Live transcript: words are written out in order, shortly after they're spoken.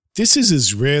This is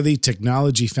Israeli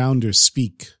Technology Founders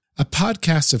Speak, a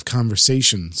podcast of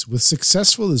conversations with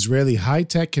successful Israeli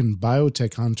high-tech and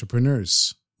biotech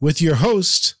entrepreneurs, with your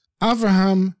host,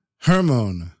 Avraham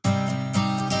Hermon.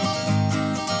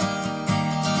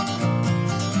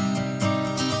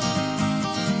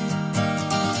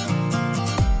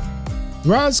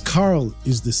 Raz Karl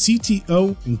is the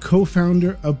CTO and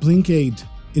co-founder of BlinkAid,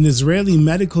 an Israeli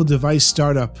medical device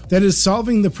startup that is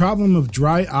solving the problem of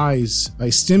dry eyes by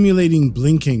stimulating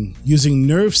blinking using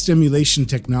nerve stimulation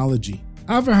technology.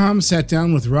 Avraham sat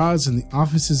down with Raz in the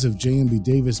offices of J&B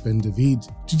Davis Ben David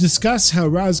to discuss how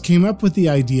Raz came up with the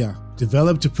idea,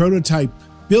 developed a prototype,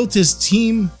 built his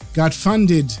team, got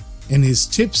funded, and his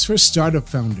tips for startup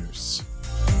founders.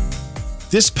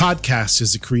 This podcast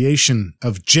is a creation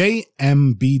of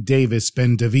J&B Davis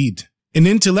Ben David, an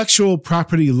intellectual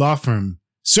property law firm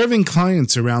serving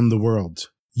clients around the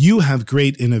world. You have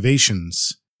great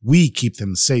innovations. We keep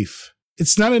them safe.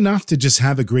 It's not enough to just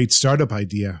have a great startup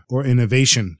idea or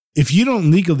innovation. If you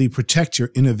don't legally protect your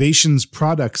innovations,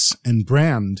 products, and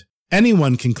brand,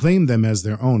 anyone can claim them as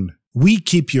their own. We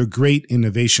keep your great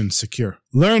innovation secure.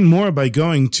 Learn more by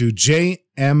going to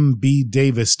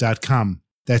jmbdavis.com.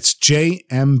 That's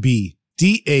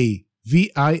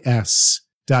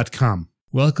jmbdavis.com.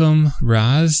 Welcome,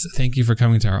 Raz. Thank you for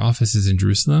coming to our offices in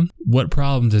Jerusalem. What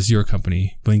problem does your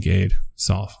company, BlinkAid,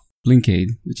 solve?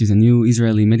 BlinkAid, which is a new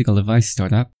Israeli medical device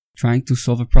startup trying to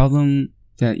solve a problem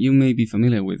that you may be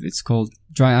familiar with. It's called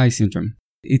dry eye syndrome.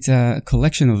 It's a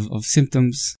collection of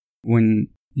symptoms when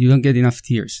you don't get enough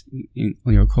tears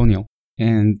on your corneal.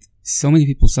 And so many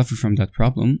people suffer from that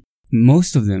problem.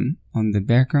 Most of them on the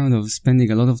background of spending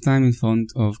a lot of time in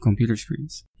front of computer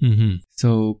screens.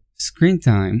 So screen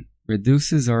time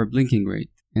reduces our blinking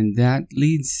rate, and that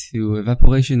leads to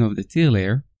evaporation of the tear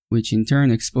layer, which in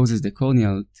turn exposes the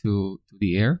corneal to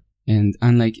the air. And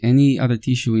unlike any other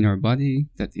tissue in our body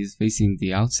that is facing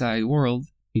the outside world,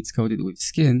 it's coated with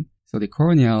skin. So the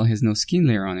corneal has no skin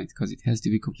layer on it because it has to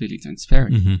be completely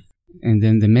transparent. And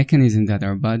then the mechanism that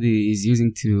our body is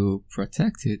using to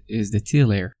protect it is the tear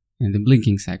layer and the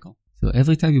blinking cycle. So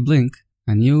every time you blink,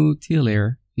 a new tear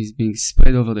layer is being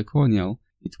spread over the corneal.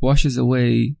 It washes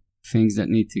away things that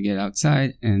need to get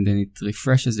outside, and then it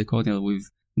refreshes the corneal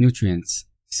with nutrients.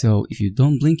 So if you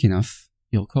don't blink enough,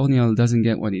 your corneal doesn't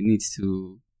get what it needs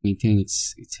to maintain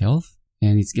its health,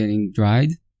 and it's getting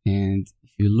dried. And if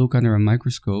you look under a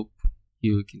microscope,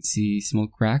 you can see small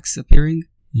cracks appearing,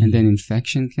 and then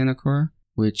infection can occur,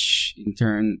 which in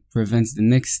turn prevents the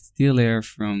next tear layer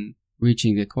from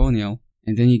reaching the corneal,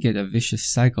 and then you get a vicious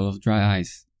cycle of dry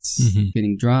eyes. It's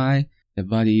getting dry, the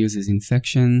body uses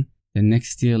infection, the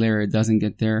next tear layer doesn't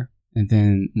get there, and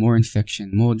then more infection,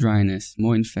 more dryness,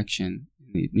 more infection.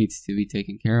 It needs to be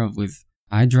taken care of with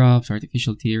eye drops,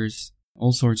 artificial tears,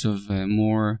 all sorts of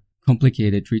more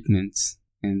complicated treatments.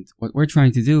 And what we're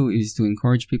trying to do is to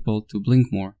encourage people to blink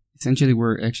more. Essentially,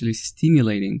 we're actually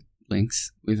stimulating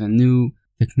blinks with a new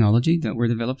technology that we're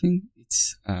developing.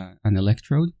 It's an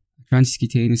electrode,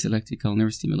 transcutaneous electrical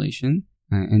nerve stimulation.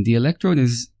 And the electrode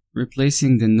is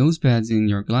replacing the nose pads in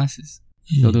your glasses.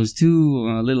 So those two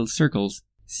little circles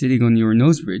sitting on your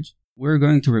nose bridge, we're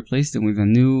going to replace them with a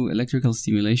new electrical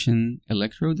stimulation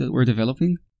electrode that we're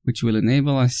developing, which will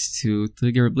enable us to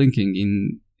trigger blinking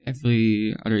in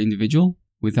every other individual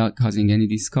without causing any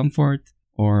discomfort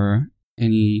or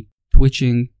any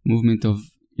twitching movement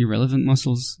of irrelevant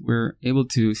muscles. We're able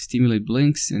to stimulate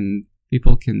blinks, and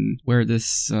people can wear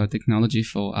this technology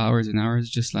for hours and hours.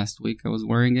 Just last week, I was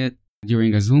wearing it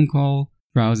during a Zoom call,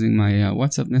 browsing my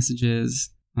WhatsApp messages.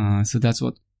 So that's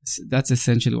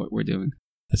essentially what we're doing.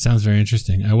 That sounds very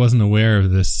interesting. I wasn't aware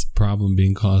of this problem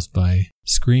being caused by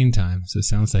screen time. So it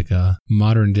sounds like a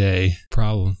modern day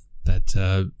problem that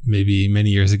maybe many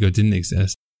years ago didn't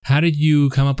exist. How did you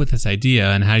come up with this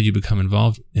idea, and how did you become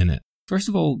involved in it? First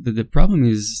of all, the problem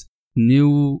is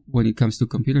new when it comes to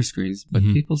computer screens, but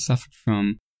people suffered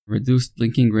from reduced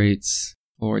blinking rates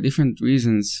for different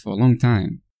reasons for a long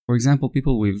time. For example,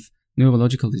 people with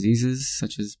neurological diseases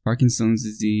such as Parkinson's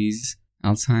disease,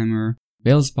 Alzheimer,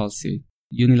 Bell's palsy,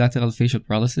 unilateral facial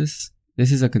paralysis. This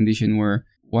is a condition where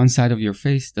one side of your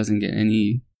face doesn't get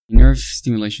any nerve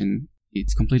stimulation.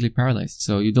 It's completely paralyzed,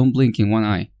 so you don't blink in one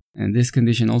eye. And this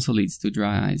condition also leads to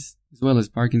dry eyes, as well as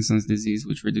Parkinson's disease,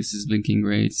 which reduces blinking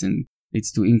rates and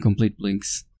leads to incomplete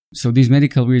blinks. So these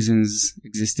medical reasons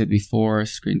existed before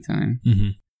screen time.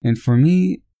 And for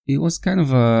me, it was kind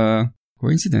of a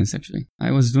coincidence, actually.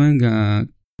 I was doing a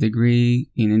degree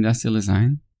in industrial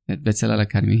design at Betzalel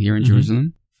Academy here in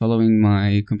Jerusalem, following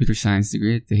my computer science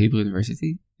degree at the Hebrew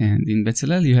University. And in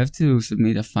Betzalel, you have to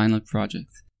submit a final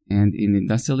project. And in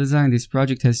industrial design, this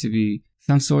project has to be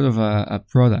some sort of a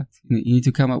product. You need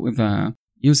to come up with a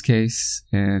use case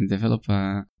and develop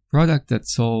a product that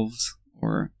solves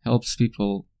or helps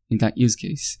people in that use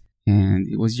case. And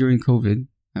it was during COVID.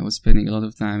 I was spending a lot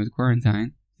of time at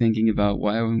quarantine thinking about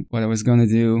what I was going to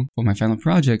do for my final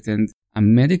project. And a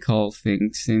medical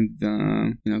thing seemed,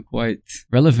 quite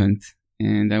relevant.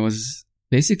 And I was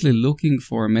basically looking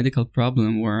for a medical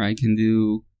problem where I can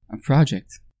do a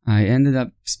project. I ended up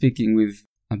speaking with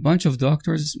a bunch of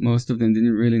doctors. Most of them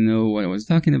didn't really know what I was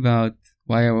talking about,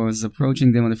 why I was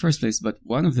approaching them in the first place. But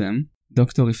one of them,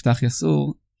 Dr. Iftach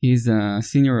Yassur, he's a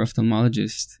senior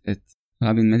ophthalmologist at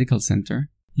Rabin Medical Center.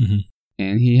 Mm-hmm.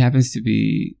 And he happens to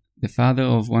be the father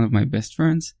of one of my best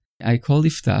friends. I called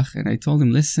Iftach and I told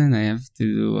him, listen, I have to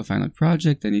do a final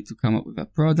project. I need to come up with a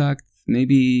product.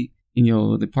 Maybe in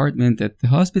your department at the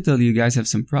hospital, you guys have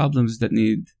some problems that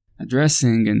need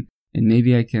addressing, and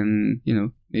maybe I can,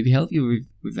 maybe help you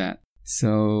with that.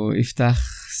 So Iftach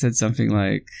said something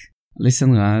like,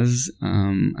 listen, Raz,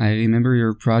 I remember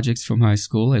your projects from high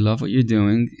school. I love what you're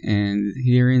doing. And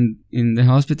here in the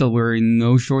hospital, we're in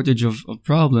no shortage of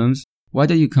problems. Why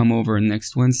don't you come over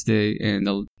next Wednesday and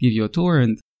I'll give you a tour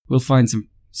and we'll find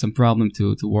some problem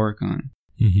to work on.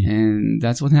 Mm-hmm. And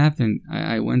that's what happened.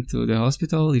 I went to the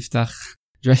hospital. Iftach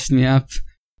dressed me up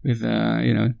with,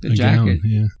 the jacket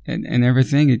and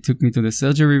everything. It took me to the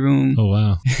surgery room. Oh,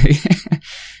 wow.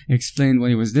 Explained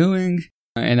what he was doing.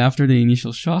 And after the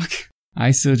initial shock,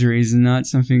 eye surgery is not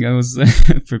something I was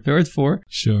prepared for.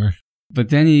 Sure. But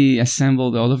then he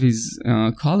assembled all of his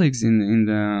colleagues in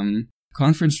the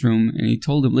conference room and he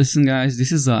told them, listen, guys,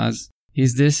 this is Raz.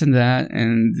 He's this and that.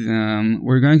 And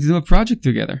we're going to do a project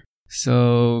together.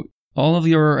 So all of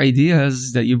your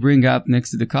ideas that you bring up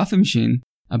next to the coffee machine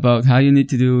about how you need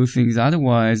to do things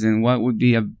otherwise and what would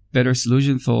be a better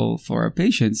solution for our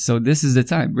patients. So this is the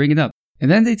time. Bring it up. And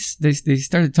then they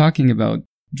started talking about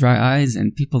dry eyes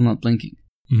and people not blinking.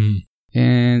 Mm-hmm.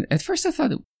 And at first I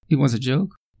thought it was a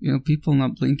joke. People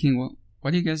not blinking.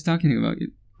 What are you guys talking about?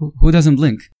 Who doesn't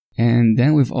blink? And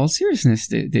then with all seriousness,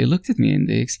 they looked at me and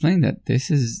they explained that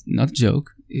this is not a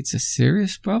joke. It's a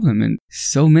serious problem. And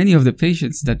so many of the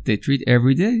patients that they treat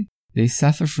every day, they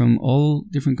suffer from all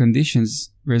different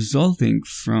conditions resulting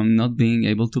from not being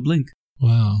able to blink.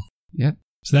 Wow. Yep.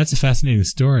 So that's a fascinating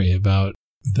story about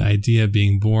the idea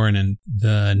being born and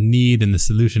the need and the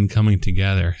solution coming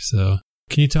together. So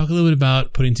can you talk a little bit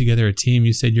about putting together a team?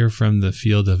 You said you're from the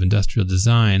field of industrial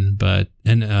design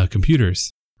and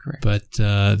computers. Correct. But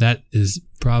that is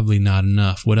probably not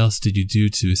enough. What else did you do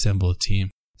to assemble a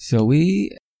team? So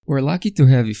we were lucky to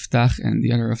have Iftach and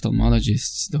the other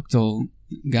ophthalmologists, Dr.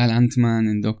 Gal Antman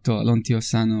and Dr. Alon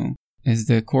Tiosano, as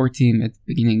the core team at the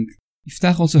beginning.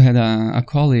 Iftach also had a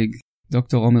colleague,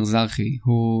 Dr. Omer Zarchi,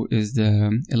 who is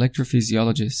the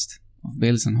electrophysiologist of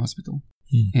Beilinson Hospital.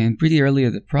 And pretty early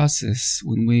in the process,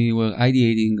 when we were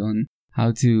ideating on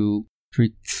how to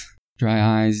treat dry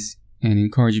eyes and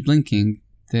encourage blinking,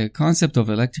 the concept of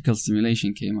electrical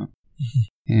stimulation came up.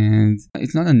 Mm-hmm. And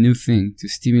it's not a new thing to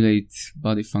stimulate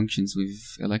body functions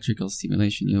with electrical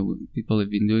stimulation. People have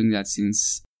been doing that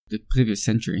since the previous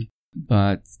century.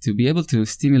 But to be able to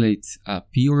stimulate a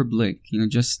pure blink,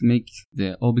 just make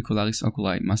the orbicularis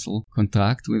oculi muscle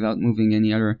contract without moving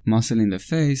any other muscle in the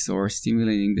face or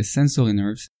stimulating the sensory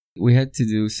nerves, we had to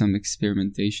do some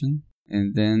experimentation.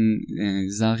 And then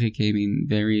Zarchi came in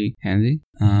very handy.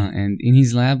 And in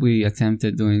his lab, we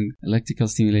attempted doing electrical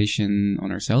stimulation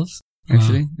on ourselves.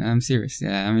 Actually, wow. I'm serious.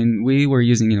 Yeah, I mean, we were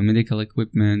using, medical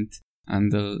equipment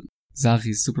under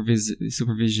Zarchi's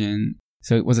supervision.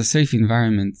 So it was a safe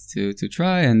environment to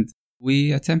try, and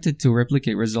we attempted to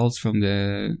replicate results from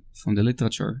the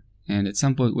literature. And at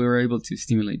some point, we were able to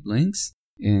stimulate blinks,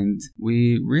 and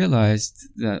we realized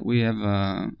that we have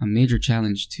a major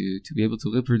challenge to be able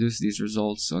to reproduce these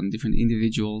results on different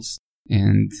individuals.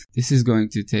 And this is going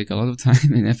to take a lot of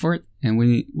time and effort, and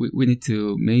we need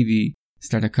to maybe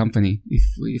start a company if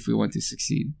we want to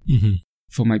succeed. Mm-hmm.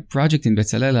 For my project in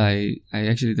Bezalel, I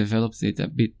actually developed it a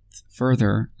bit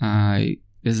further. I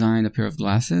designed a pair of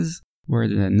glasses where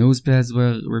the nose pads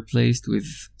were replaced with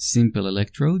simple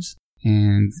electrodes.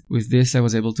 And with this, I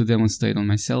was able to demonstrate on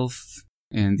myself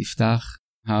and Iftach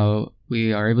how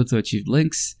we are able to achieve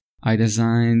blinks. I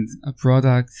designed a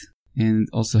product and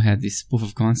also had this proof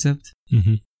of concept.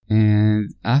 Mm-hmm.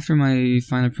 And after my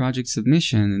final project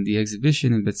submission and the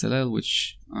exhibition in Bezalel,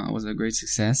 which was a great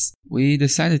success, we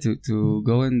decided to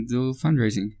go and do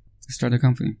fundraising to start a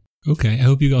company. Okay. I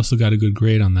hope you also got a good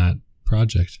grade on that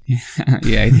project. Yeah, I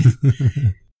did.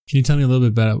 Can you tell me a little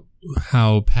bit about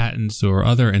how patents or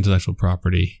other intellectual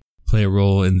property play a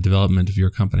role in the development of your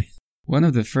company? one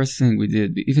of the first things we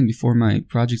did, even before my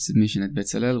project submission at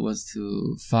Bezalel, was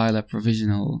to file a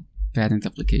provisional patent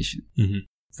application. Mm-hmm.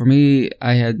 For me,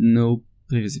 I had no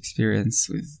previous experience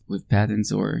with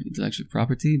patents or intellectual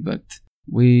property, but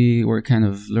we were kind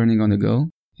of learning on the go.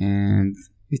 And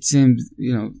it seemed,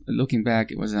 looking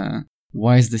back, it was a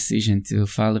wise decision to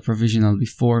file a provisional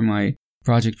before my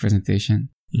project presentation.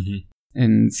 Mm-hmm.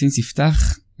 And since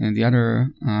Iftach and the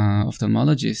other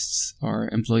ophthalmologists are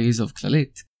employees of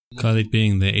Clalit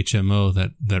being the HMO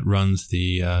that runs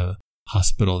the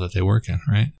hospital that they work in,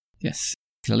 right? Yes.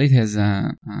 Clalit has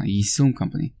a Yisum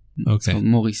company. Okay. It's called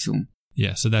Morisum.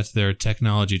 Yeah, so that's their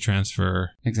technology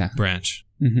transfer branch.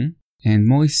 Mm-hmm. And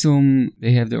Morisum,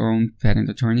 they have their own patent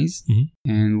attorneys.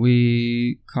 Mm-hmm. And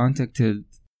we contacted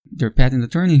their patent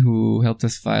attorney who helped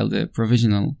us file the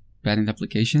provisional patent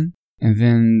application. And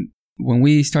then when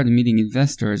we started meeting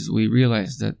investors, we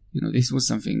realized that, this was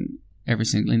something every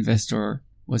single investor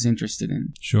was interested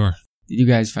in. Sure. Did you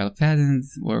guys file a patent?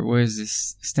 Where is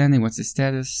this standing? What's the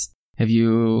status? Have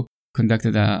you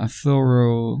conducted a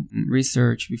thorough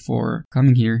research before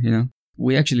coming here?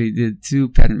 We actually did 2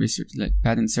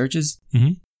 patent searches.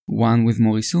 Mm-hmm. One with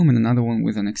Morisum and another one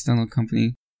with an external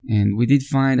company. And we did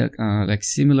find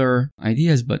similar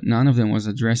ideas, but none of them was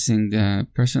addressing the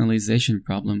personalization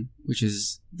problem, which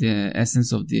is the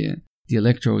essence of the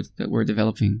electrode that we're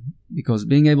developing. Because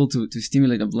being able to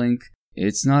stimulate a blink,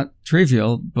 it's not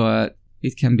trivial, but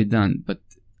it can be done.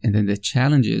 And then the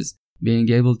challenge is being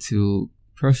able to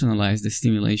personalize the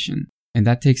stimulation. And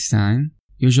that takes time.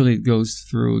 Usually it goes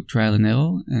through trial and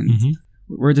error. And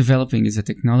what we're developing is a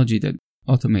technology that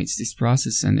automates this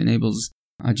process and enables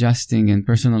adjusting and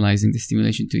personalizing the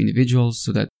stimulation to individuals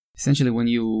so that essentially when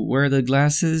you wear the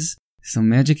glasses, some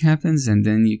magic happens and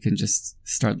then you can just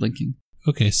start blinking.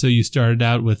 Okay, so you started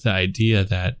out with the idea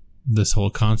that this whole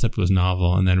concept was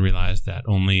novel and then realized that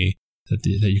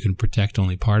that you can protect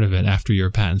only part of it after your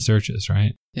patent searches,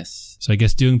 right? Yes. So I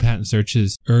guess doing patent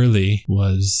searches early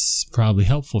was probably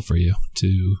helpful for you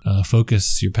to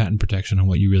focus your patent protection on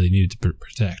what you really needed to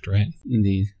protect, right?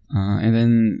 Indeed. And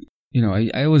then,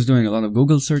 I was doing a lot of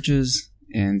Google searches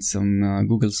and some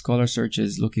Google Scholar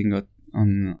searches looking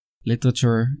on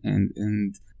literature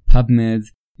and PubMed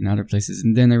and other places.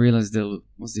 And then I realized there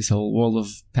was this whole world of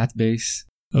PatBase.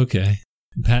 Okay.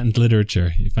 Patent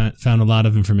literature. You found a lot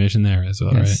of information there as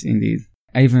well, right? Yes, indeed.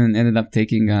 I even ended up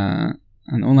taking an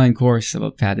online course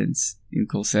about patents in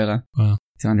Coursera. Wow.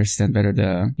 To understand better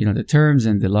the terms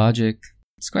and the logic.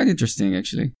 It's quite interesting,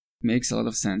 actually. Makes a lot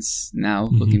of sense now.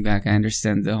 Mm-hmm. Looking back, I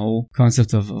understand the whole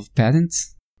concept of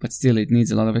patents, but still it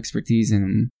needs a lot of expertise,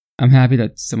 and I'm happy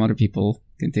that some other people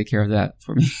can take care of that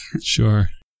for me. Sure.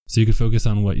 So you can focus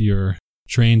on what you're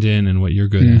trained in and what you're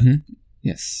good at.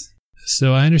 Yes.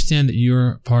 So I understand that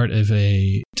you're part of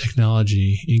a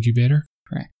technology incubator.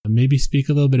 Correct. Maybe speak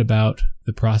a little bit about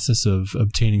the process of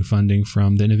obtaining funding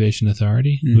from the Innovation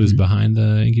Authority, who is behind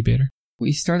the incubator.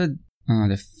 We started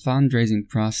the fundraising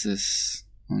process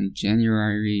on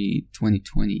January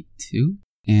 2022.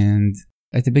 And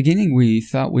at the beginning, we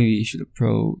thought we should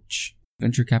approach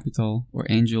venture capital or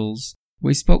angels.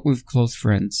 We spoke with close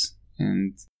friends.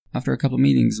 And after a couple of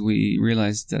meetings, we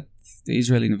realized that the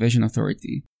Israel Innovation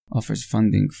Authority offers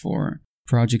funding for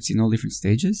projects in all different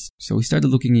stages. So we started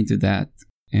looking into that.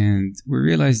 And we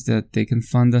realized that they can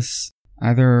fund us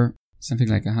either something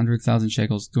like 100,000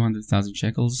 shekels, 200,000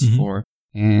 shekels for.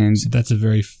 And so that's a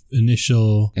very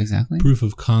initial proof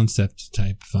of concept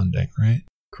type funding, right?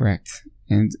 Correct.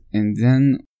 And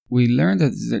then we learned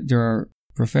that there are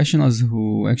professionals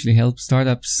who actually help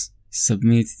startups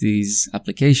submit these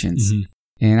applications.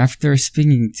 And after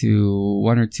speaking to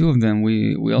one or two of them,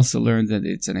 we also learned that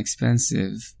it's an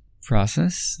expensive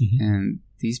process. And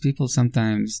these people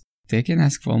sometimes, they can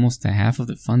ask for almost a half of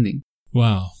the funding.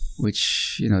 Wow.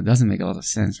 Which, doesn't make a lot of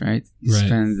sense, right? You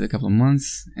spend a couple of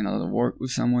months and a lot of work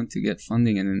with someone to get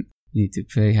funding, and then you need to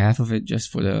pay half of it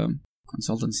just for the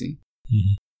consultancy.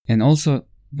 And also,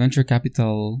 venture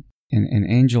capital and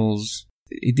angels,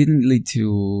 it didn't lead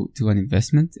to an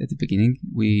investment at the beginning.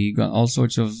 We got all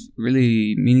sorts of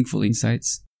really meaningful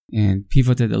insights and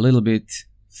pivoted a little bit.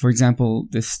 For example,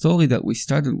 the story that we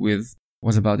started with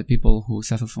was about the people who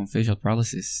suffer from facial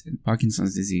paralysis and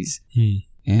Parkinson's disease.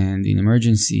 And in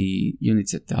emergency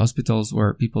units at the hospitals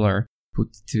where people are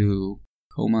put to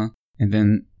coma. And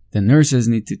then the nurses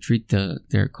need to treat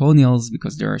their corneals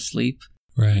because they're asleep.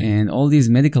 Right. And all these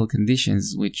medical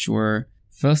conditions, which were,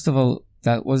 first of all,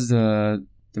 that was the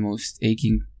most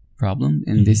aching problem.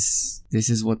 And this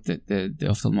is what the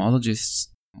ophthalmologists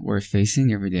were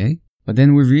facing every day. But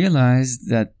then we realized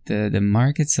that the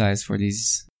market size for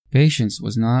these patients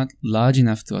was not large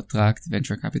enough to attract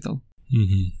venture capital.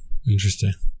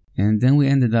 Interesting. And then we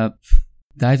ended up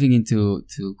diving into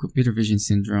computer vision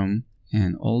syndrome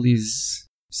and all these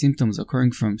symptoms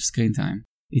occurring from screen time.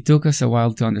 It took us a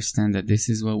while to understand that this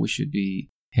is where we should be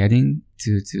heading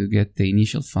to get the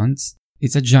initial funds.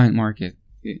 It's a giant market.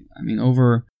 I mean,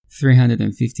 over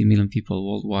 350 million people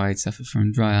worldwide suffer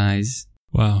from dry eyes.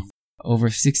 Wow. Over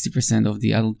 60% of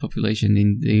the adult population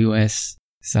in the US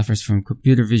suffers from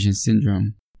computer vision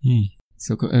syndrome.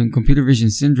 So computer vision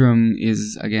syndrome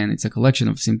is, again, it's a collection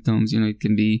of symptoms. It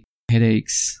can be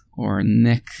headaches or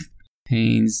neck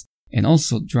pains and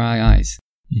also dry eyes.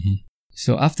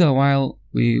 So after a while,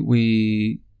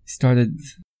 we started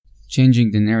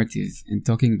changing the narrative and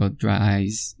talking about dry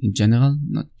eyes in general,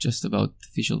 not just about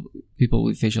people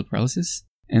with facial paralysis.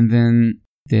 And then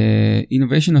the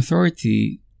Innovation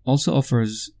Authority also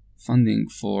offers funding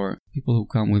for people who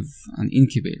come with an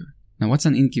incubator. Now, what's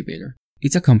an incubator?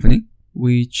 It's a company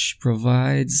which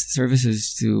provides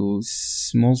services to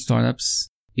small startups.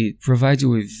 It provides you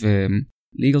with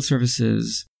legal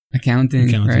services,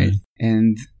 accounting, right?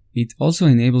 And it also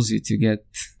enables you to get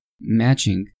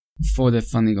matching for the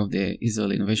funding of the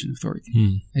Israel Innovation Authority.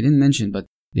 I didn't mention, but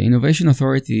the Innovation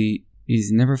Authority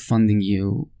is never funding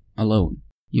you alone.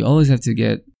 You always have to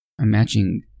get a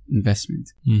matching investment.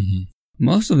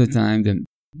 Most of the time,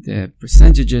 the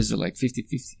percentages are like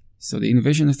 50-50. So the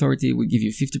Innovation Authority will give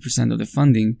you 50% of the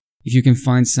funding if you can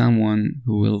find someone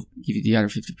who will give you the other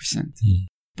 50%.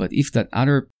 But if that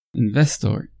other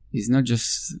investor is not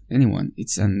just anyone,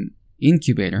 it's an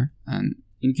incubator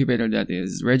that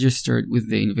is registered with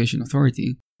the Innovation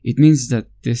Authority, it means that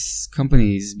this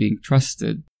company is being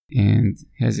trusted and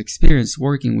has experience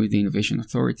working with the Innovation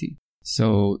Authority.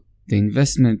 So the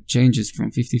investment changes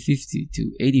from 50-50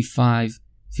 to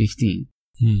 85-15.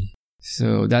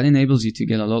 So that enables you to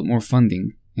get a lot more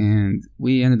funding. And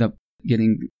we ended up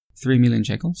getting 3 million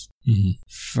shekels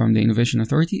from the Innovation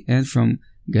Authority and from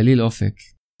Galil Ofek.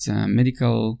 It's a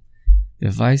medical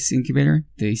device incubator.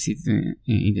 They sit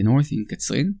in the north, in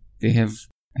Katzrin. They have,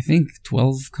 I think,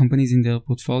 12 companies in their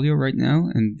portfolio right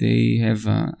now, and they have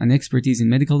an expertise in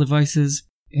medical devices,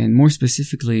 and more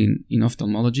specifically in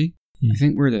ophthalmology. I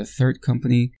think we're the third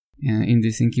company in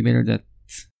this incubator that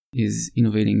is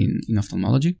innovating in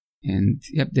ophthalmology. And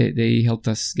yep, they helped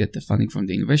us get the funding from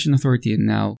the Innovation Authority, and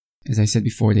now, as I said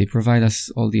before, they provide us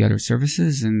all the other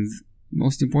services, and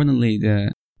most importantly,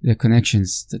 the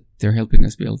connections that they're helping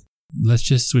us build. Let's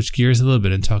just switch gears a little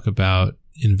bit and talk about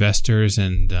investors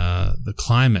and the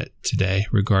climate today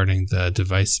regarding the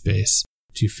device space.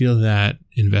 Do you feel that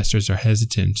investors are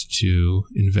hesitant to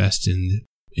invest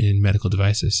in medical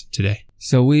devices today?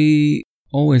 So we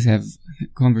always have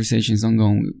conversations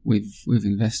ongoing with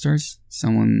investors.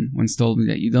 Someone once told me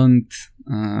that you don't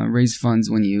raise funds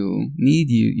when you need,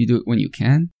 you do it when you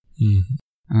can.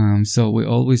 So we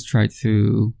always try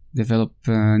to develop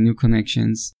new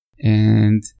connections,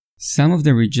 and some of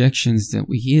the rejections that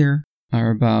we hear are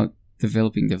about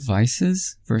developing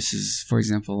devices versus, for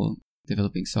example,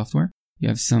 developing software. You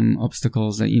have some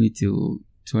obstacles that you need to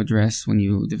address when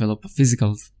you develop a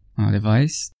physical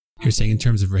device. You're saying in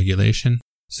terms of regulation?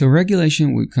 So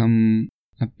regulation will come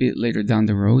a bit later down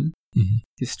the road.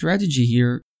 The strategy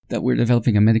here that we're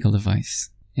developing a medical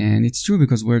device. And it's true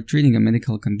because we're treating a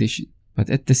medical condition. But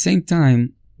at the same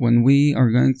time, when we are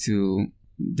going to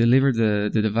deliver the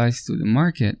device to the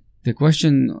market, the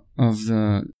question of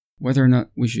whether or not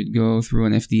we should go through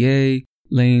an FDA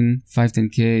lane,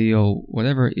 510K or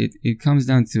whatever, it comes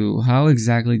down to how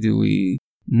exactly do we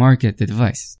market the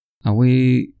device? Are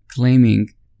we claiming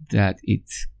that it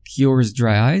cures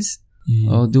dry eyes?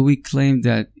 Or do we claim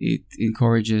that it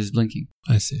encourages blinking?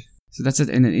 I see. So that's it.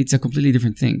 And it's a completely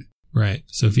different thing. Right.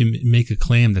 So if you make a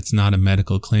claim that's not a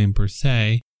medical claim per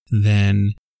se,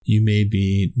 then you may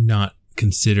be not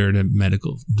considered a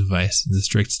medical device in the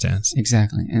strict sense.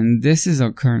 Exactly. And this is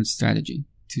our current strategy,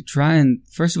 to try and,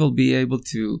 first of all, be able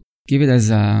to give it as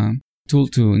a tool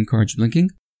to encourage blinking.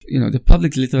 The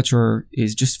public literature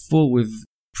is just full with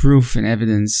proof and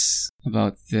evidence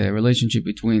about the relationship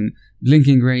between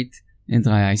blinking rate and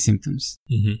dry eye symptoms.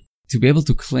 To be able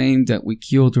to claim that we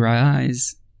cure dry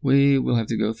eyes, we will have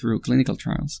to go through clinical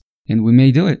trials. And we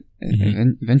may do it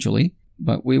eventually,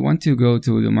 but we want to go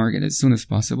to the market as soon as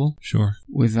possible. Sure.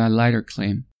 With a lighter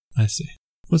claim. I see.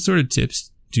 What sort of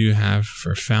tips do you have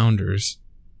for founders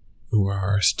who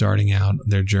are starting out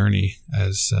their journey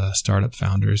as startup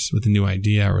founders with a new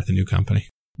idea or with a new company?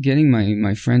 Getting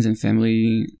my friends and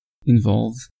family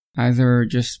involved, either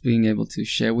just being able to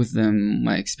share with them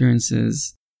my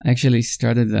experiences. I actually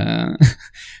started a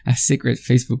secret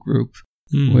Facebook group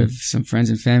with some friends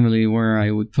and family, where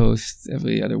I would post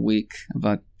every other week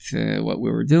about what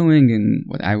we were doing and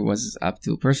what I was up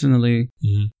to personally.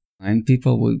 And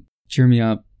people would cheer me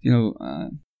up.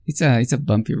 It's a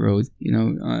bumpy road,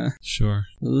 Sure.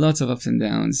 Lots of ups and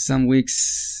downs. Some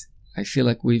weeks I feel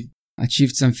like we've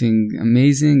achieved something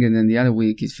amazing, and then the other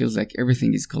week it feels like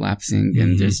everything is collapsing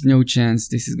and there's no chance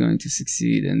this is going to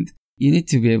succeed. And you need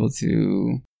to be able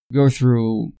to go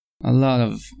through a lot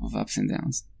of ups and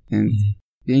downs. And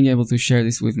being able to share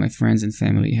this with my friends and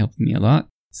family helped me a lot.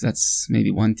 So that's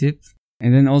maybe one tip.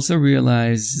 And then also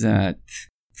realize that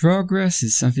progress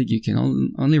is something you can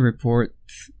only report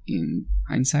in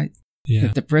hindsight. Yeah.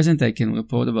 At the present, I can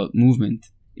report about movement.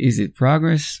 Is it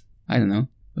progress? I don't know.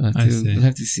 We'll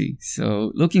have to see.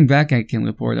 So looking back, I can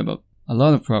report about a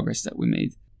lot of progress that we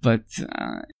made. But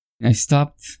I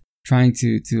stopped trying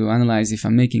to analyze if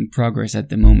I'm making progress at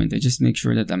the moment. I just make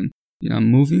sure that I'm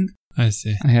moving. I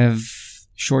see. I have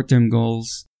short-term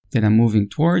goals that I'm moving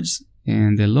towards,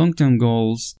 and the long-term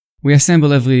goals we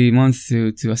assemble every month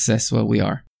to assess where we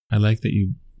are. I like that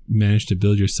you managed to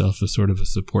build yourself a sort of a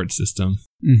support system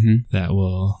that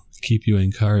will keep you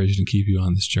encouraged and keep you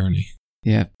on this journey.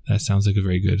 Yeah. That sounds like a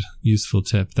very good, useful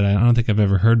tip that I don't think I've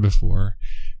ever heard before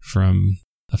from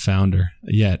a founder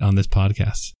yet on this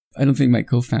podcast. I don't think my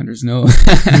co-founders know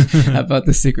about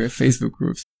the secret Facebook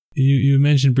groups. You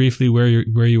mentioned briefly where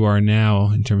you are now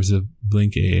in terms of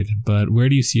BlinkAid, but where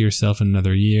do you see yourself in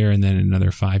another year and then another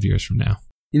 5 years from now?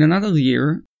 In another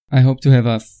year, I hope to have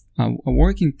a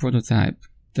working prototype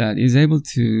that is able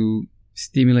to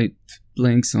stimulate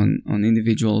blinks on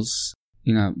individuals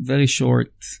in a very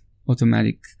short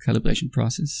automatic calibration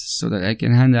process, so that I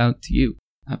can hand out to you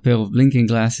a pair of blinking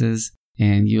glasses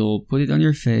and you'll put it on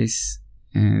your face,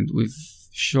 and with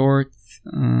short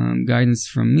guidance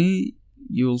from me,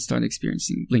 you'll start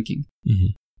experiencing blinking.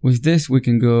 With this, we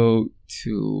can go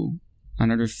to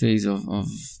another phase of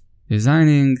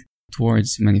designing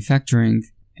towards manufacturing,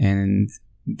 and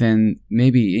then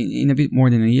maybe in a bit more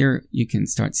than a year, you can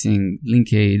start seeing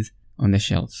BlinkAid on the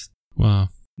shelves. Wow.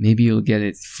 Maybe you'll get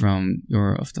it from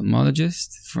your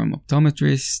ophthalmologist, from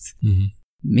optometrist.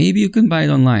 Maybe you can buy it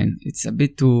online. It's a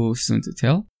bit too soon to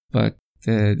tell, but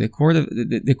the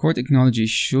core technology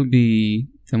should be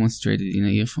demonstrated in a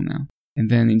year from now. And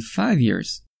then in 5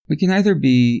 years, we can either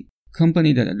be a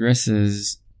company that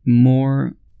addresses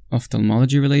more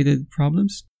ophthalmology-related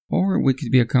problems, or we could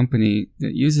be a company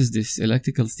that uses this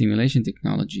electrical stimulation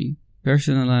technology,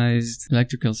 personalized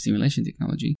electrical stimulation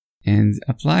technology, and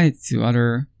apply it to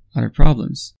other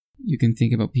problems. You can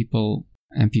think about amputees,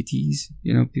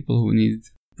 people who need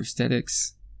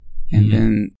prosthetics, and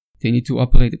then they need to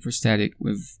operate the prosthetic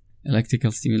with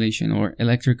electrical stimulation or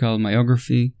electrical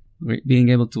myography, being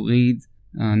able to read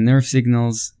nerve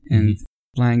signals and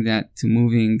applying that to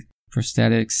moving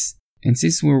prosthetics. And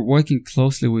since we're working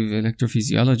closely with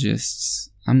electrophysiologists,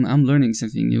 I'm learning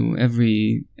something new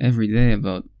every day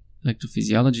about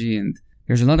electrophysiology, and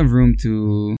there's a lot of room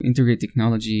to integrate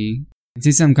technology. And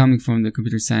since I'm coming from the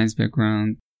computer science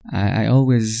background, I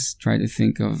always try to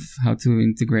think of how to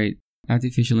integrate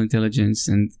artificial intelligence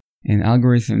and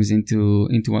algorithms into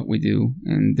what we do.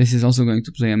 And this is also going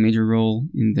to play a major role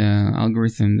in the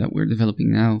algorithm that we're developing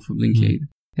now for BlinkAid.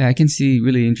 Yeah, I can see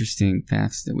really interesting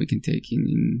paths that we can take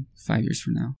in 5 years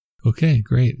from now. Okay,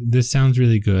 great. This sounds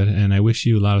really good, and I wish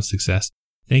you a lot of success.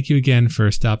 Thank you again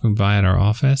for stopping by at our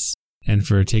office and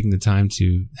for taking the time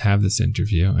to have this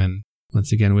interview. And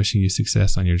once again, wishing you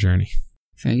success on your journey.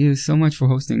 Thank you so much for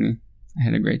hosting me. I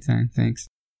had a great time. Thanks.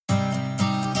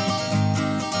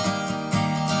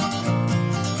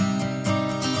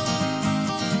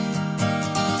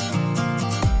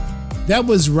 That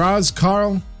was Raz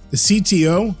Karl, the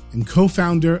CTO and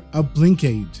co-founder of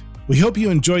BlinkAid. We hope you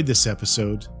enjoyed this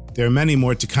episode. There are many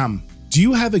more to come. Do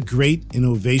you have a great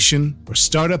innovation or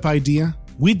startup idea?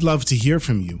 We'd love to hear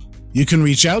from you. You can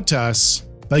reach out to us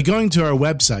by going to our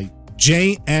website,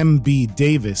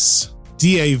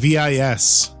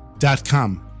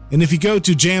 jmbdavis.com. And if you go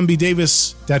to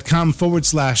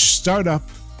jmbdavis.com/startup,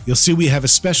 you'll see we have a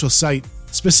special site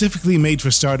specifically made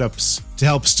for startups to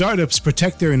help startups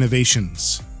protect their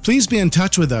innovations. Please be in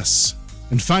touch with us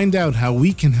and find out how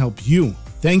we can help you.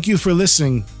 Thank you for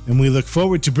listening, and we look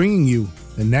forward to bringing you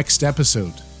the next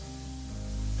episode.